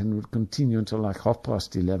 at night and would continue until like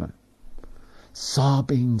 11:30.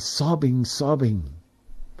 Sobbing.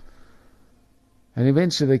 And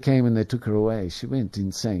eventually they came and they took her away. She went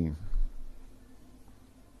insane.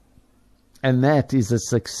 And that is a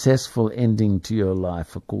successful ending to your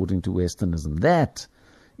life according to Westernism. That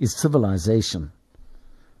is civilization.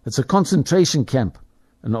 It's a concentration camp,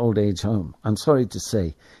 an old age home. I'm sorry to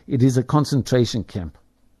say, it is a concentration camp.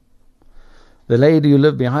 The lady who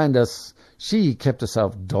lived behind us, she kept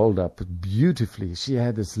herself dolled up beautifully. She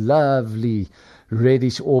had this lovely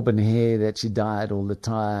reddish auburn hair that she dyed all the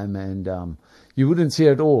time, and you wouldn't see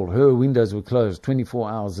her at all. Her windows were closed 24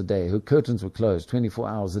 hours a day. Her curtains were closed 24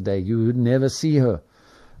 hours a day. You would never see her.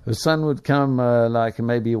 Her son would come like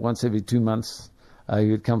maybe once every 2 months. He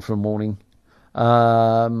would come for a morning.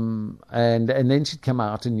 And then she'd come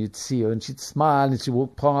out and you'd see her and she'd smile and she'd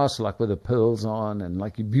walk past like with her pearls on and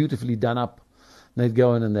like beautifully done up. And they'd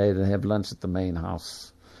go in and they'd have lunch at the main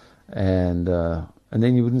house. And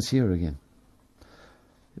then you wouldn't see her again.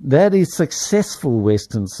 That is successful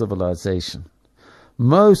Western civilization.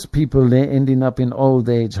 Most people ending up in old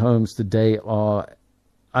age homes today are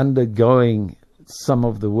undergoing some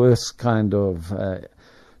of the worst kind of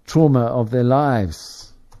trauma of their lives.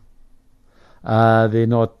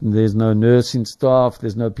 There's no nursing staff,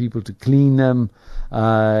 there's no people to clean them.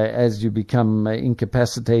 As you become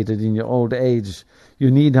incapacitated in your old age, you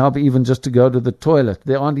need help even just to go to the toilet.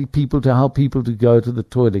 There aren't people to help people to go to the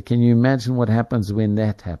toilet. Can you imagine what happens when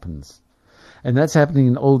that happens? And that's happening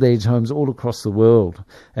in old age homes all across the world.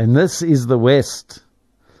 And this is the West.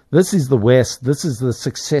 This is the West. This is the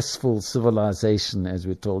successful civilization, as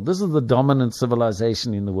we're told. This is the dominant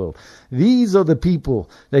civilization in the world. These are the people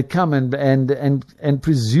that come and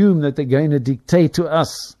presume that they're going to dictate to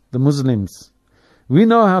us, the Muslims. We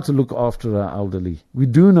know how to look after our elderly. We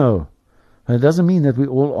do know. And it doesn't mean that we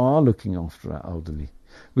all are looking after our elderly.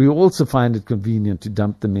 We also find it convenient to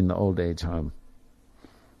dump them in the old age home.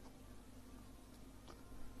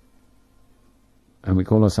 And we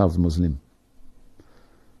call ourselves Muslim.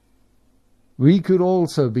 We could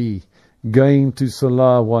also be going to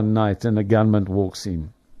Salah one night and a gunman walks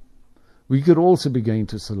in. We could also be going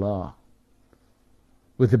to Salah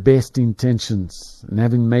with the best intentions and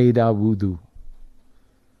having made our wudu.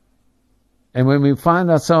 And when we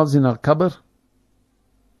find ourselves in our qabr,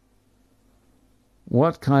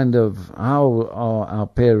 how are our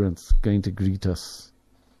parents going to greet us?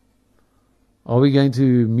 Are we going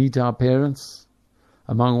to meet our parents?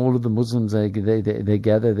 Among all of the Muslims, they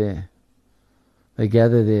gather there. They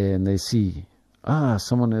gather there and they see,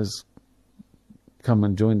 someone has come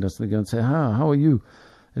and joined us. They go and say, how are you?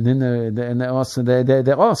 And then they ask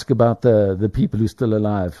about the people who are still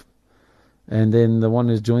alive. And then the one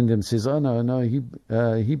who's joined them says, oh no, he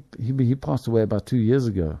passed away about 2 years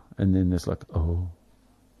ago. And then it's like, oh,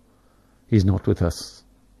 he's not with us.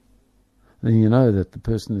 Then you know that the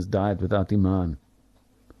person has died without iman.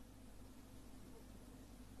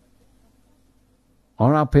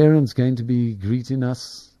 Are our parents going to be greeting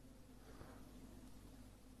us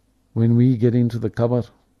when we get into the qabr?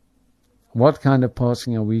 What kind of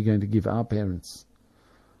passing are we going to give our parents?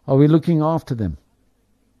 Are we looking after them?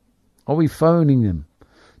 Are we phoning them?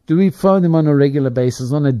 Do we phone them on a regular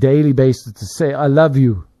basis, on a daily basis, to say, I love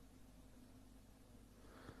you?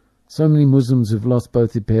 So many Muslims who've lost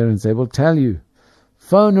both their parents, they will tell you,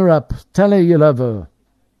 phone her up, tell her you love her.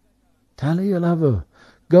 Tell her you love her.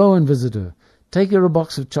 Go and visit her. Take her a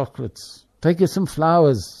box of chocolates. Take her some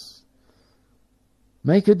flowers.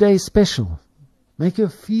 Make her day special. Make her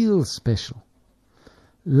feel special.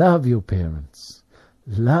 Love your parents.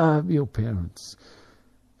 Love your parents.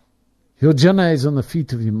 Your Jannah is on the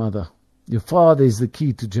feet of your mother. Your father is the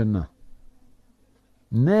key to Jannah.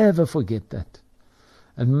 Never forget that.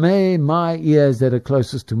 And may my ears that are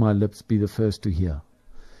closest to my lips be the first to hear.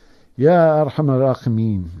 Ya Arhamar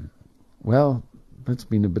Rahimeen. Well, that's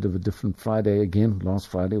been a bit of a different Friday again. Last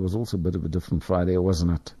Friday was also a bit of a different Friday,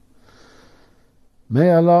 wasn't it?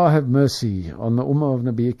 May Allah have mercy on the Ummah of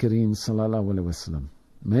Nabi Kareem sallallahu alaihi wasallam.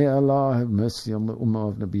 May Allah have mercy on the Ummah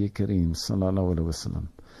of Nabi Kareem sallallahu alaihi wasallam.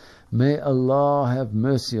 May Allah have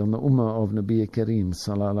mercy on the Ummah of Nabi Kareem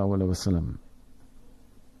sallallahu alaihi wasallam.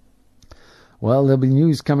 Well, there'll be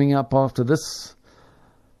news coming up after this.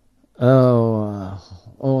 Oh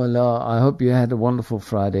Allah, I hope you had a wonderful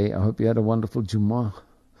Friday. I hope you had a wonderful Jummah.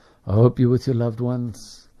 I hope you're with your loved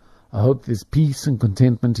ones. I hope there's peace and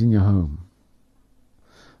contentment in your home.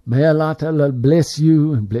 May Allah Ta'ala bless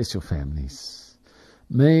you and bless your families.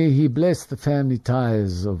 May He bless the family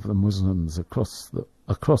ties of the Muslims across the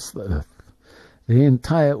earth, the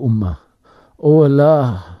entire Ummah. Oh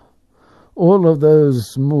Allah, all of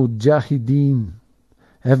those mujahideen,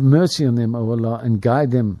 have mercy on them, O Allah, and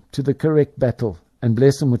guide them to the correct battle, and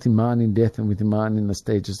bless them with iman in death and with iman in the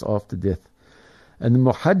stages after death. And the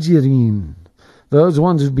muhajireen, those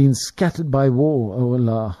ones who've been scattered by war, O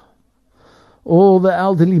Allah, all the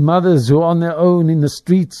elderly mothers who are on their own in the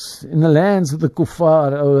streets, in the lands of the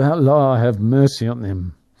kuffar, O Allah, have mercy on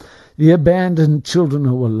them. The abandoned children,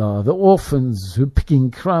 O Allah, the orphans who are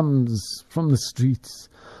picking crumbs from the streets,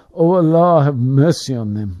 O Allah, have mercy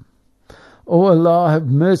on them. O Allah, have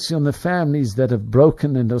mercy on the families that have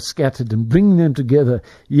broken and are scattered, and bring them together.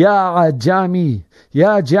 Ya Jami,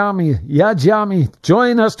 Ya Jami, Ya Jami,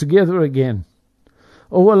 join us together again.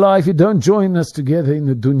 O Allah, if you don't join us together in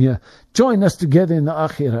the dunya, join us together in the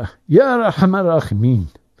akhirah. Ya Rahman Rahimeen.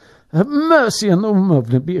 Have mercy on the Ummah of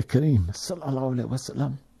Nabi Kareem sallallahu alaihi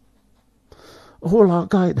wasallam. O Allah,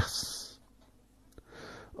 guide us.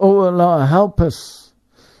 O Allah, help us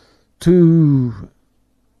to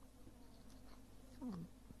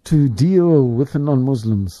deal with the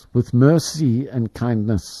non-Muslims with mercy and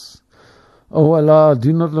kindness. O Allah,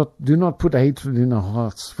 do not put hatred in our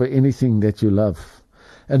hearts for anything that you love.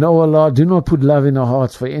 And O Allah, do not put love in our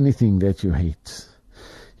hearts for anything that you hate.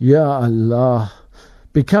 Ya Allah,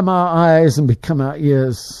 become our eyes and become our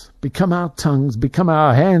ears, become our tongues, become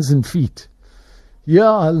our hands and feet. Ya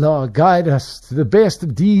Allah, guide us to the best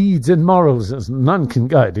of deeds and morals, as none can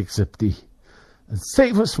guide except Thee. And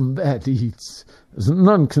save us from bad deeds, as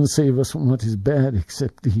none can save us from what is bad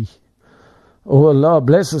except Thee. O Allah,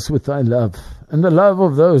 bless us with Thy love, and the love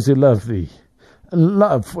of those who love Thee, and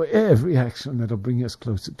love for every action that will bring us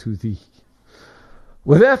closer to Thee.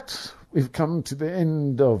 With that, we've come to the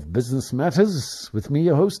end of Business Matters with me,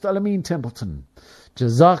 your host, Alameen Templeton.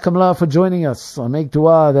 Jazakumullah for joining us. I make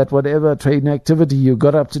dua that whatever trading activity you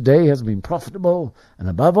got up today has been profitable, and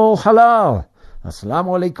above all, halal.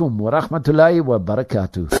 Assalamu alaikum wa rahmatullahi wa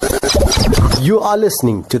barakatuh. You are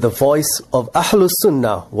listening to the voice of Ahlus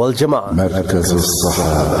Sunnah wal Jama'ah.